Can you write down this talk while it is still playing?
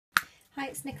Hi,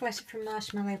 it's Nicoletta from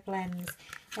Marshmallow Blends.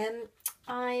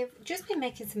 I've just been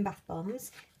making some bath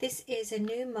bombs. This is a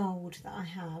new mould that I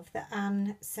have that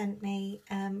Anne sent me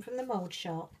from the mould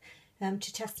shop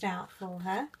to test out for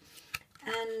her.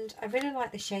 And I really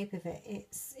like the shape of it.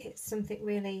 It's something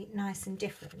really nice and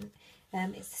different.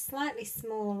 It's slightly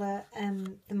smaller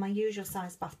than my usual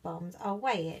size bath bombs. I'll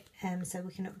weigh it so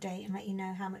we can update and let you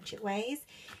know how much it weighs.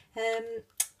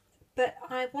 But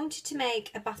I wanted to make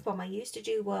a bath bomb. I used to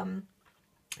do one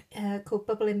called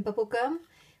Bubblegum,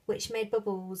 which made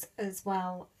bubbles as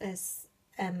well as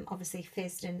obviously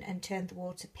fizzed and turned the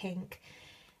water pink.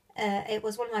 It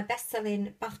was one of my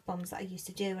best-selling bath bombs that I used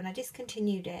to do, and I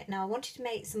discontinued it. Now I wanted to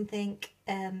make something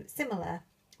similar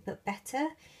but better.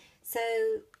 So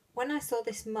when I saw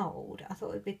this mould, I thought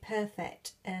it would be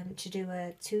perfect to do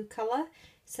a 2-colour.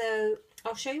 So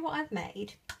I'll show you what I've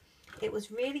made. It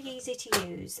was really easy to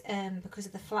use because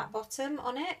of the flat bottom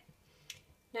on it.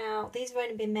 Now these have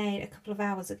only been made a couple of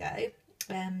hours ago,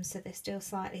 so they're still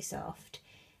slightly soft.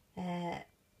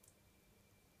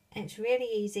 It's really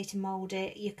easy to mould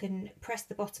it. You can press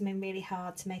the bottom in really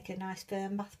hard to make a nice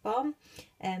firm bath bomb.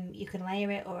 You can layer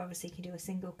it, or obviously you can do a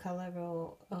single colour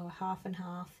or half and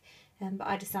half. But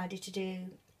I decided to do,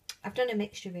 I've done a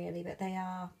mixture really, but they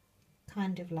are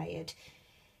kind of layered.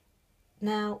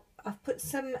 Now I've put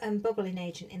some bubbling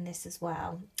agent in this as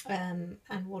well, and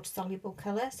water soluble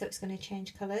colour, so it's going to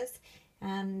change colours.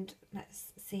 And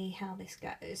let's see how this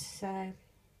goes. So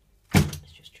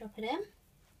let's just drop it in.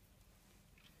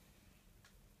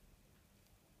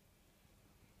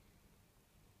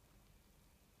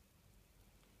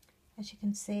 As you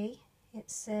can see,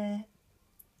 it's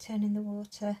turning the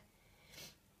water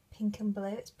pink and blue.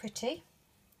 It's pretty.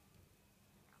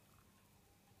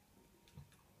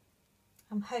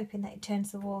 I'm hoping that it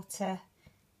turns the water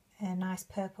a nice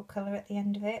purple colour at the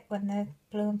end of it when the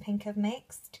blue and pink have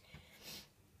mixed.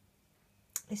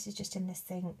 This is just in the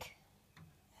sink.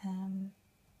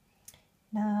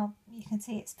 Now you can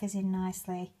see it's fizzing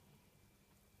nicely.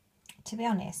 To be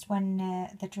honest, when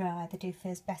they're dry, they do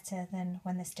fizz better than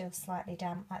when they're still slightly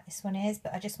damp like this one is.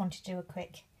 But I just wanted to do a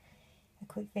quick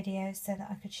video so that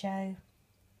I could show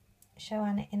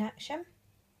Anne in action.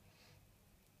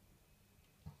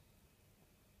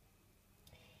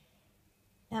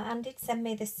 Now Anne did send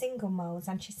me the single moulds,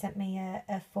 and she sent me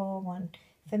a 4 one.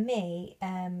 For me,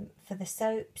 for the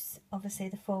soaps, obviously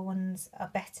the 4 ones are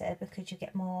better because you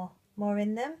get more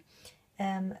in them.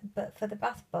 But for the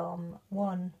bath bomb,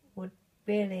 1 would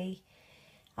really,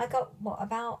 I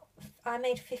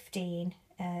made 15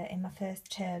 in my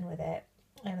first turn with it,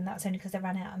 and that's only because I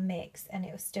ran out of mix and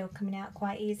it was still coming out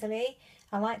quite easily.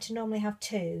 I like to normally have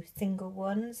 2 single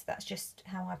ones. That's just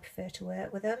how I prefer to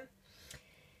work with them.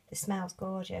 The smell's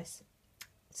gorgeous.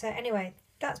 So anyway,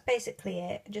 that's basically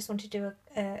it. I just wanted to do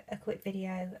a quick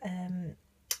video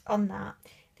on that.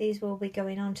 These will be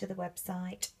going onto the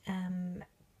website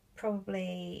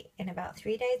probably in about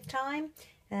 3 days time,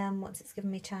 once it's given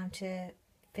me time to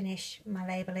finish my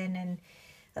labelling and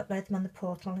upload them on the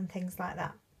portal and things like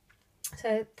that.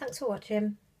 So thanks for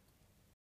watching.